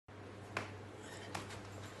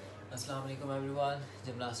Assalamu alaikum everyone,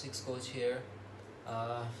 Gymnastics coach here.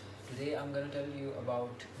 Today I'm going to tell you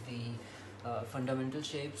about the fundamental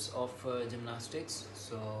shapes of gymnastics.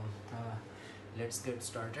 So let's get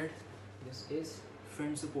started. This is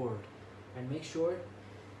front support, and make sure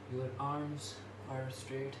your arms are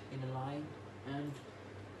straight in a line, and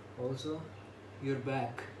also your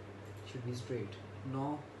back should be straight.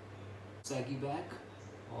 No saggy back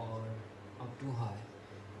or up too high.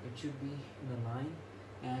 It should be in a line,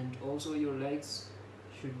 and also your legs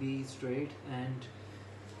should be straight and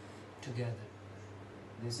together.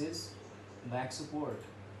 This is back support.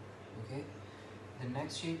 Okay, the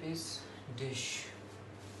next shape is dish.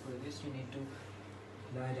 For this you need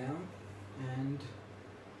to lie down, and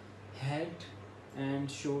head and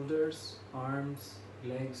shoulders, arms,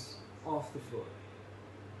 legs off the floor.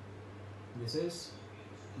 This is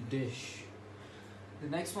dish. The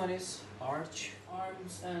next one is arch,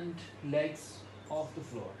 arms and legs off the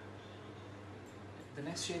floor. The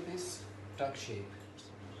next shape is tuck shape.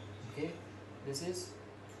 Okay, this is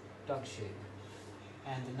tuck shape.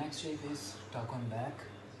 And the next shape is tuck on back,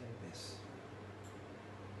 like this.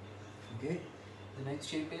 Okay, the next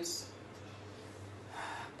shape is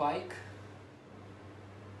pike.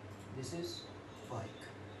 This is pike.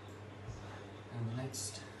 And the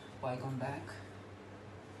next pike on back.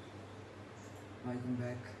 Pike on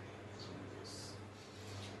back.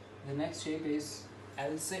 The next shape is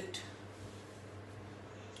L-sit.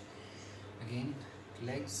 Again,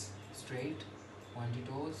 legs straight, pointy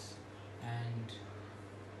toes, and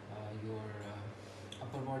your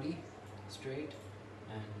upper body straight,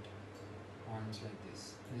 and arms like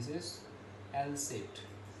this. This is L-sit.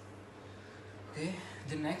 Okay,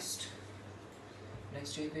 the next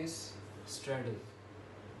shape is straddle.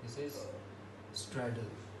 This is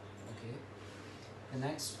straddle. Okay, the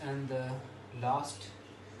next and the last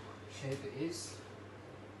shape is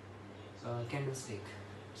candlestick.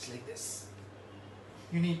 It's like this.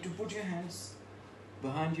 You need to put your hands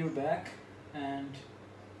behind your back and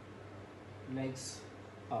legs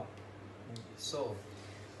up. So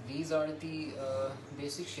these are the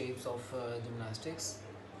basic shapes of gymnastics.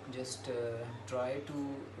 Just try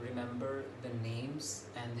to remember the names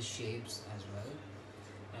and the shapes as well.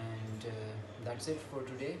 And that's it for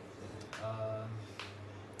today.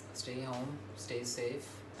 Stay home, stay safe,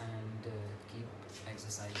 and keep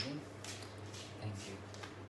exercising. Thank you.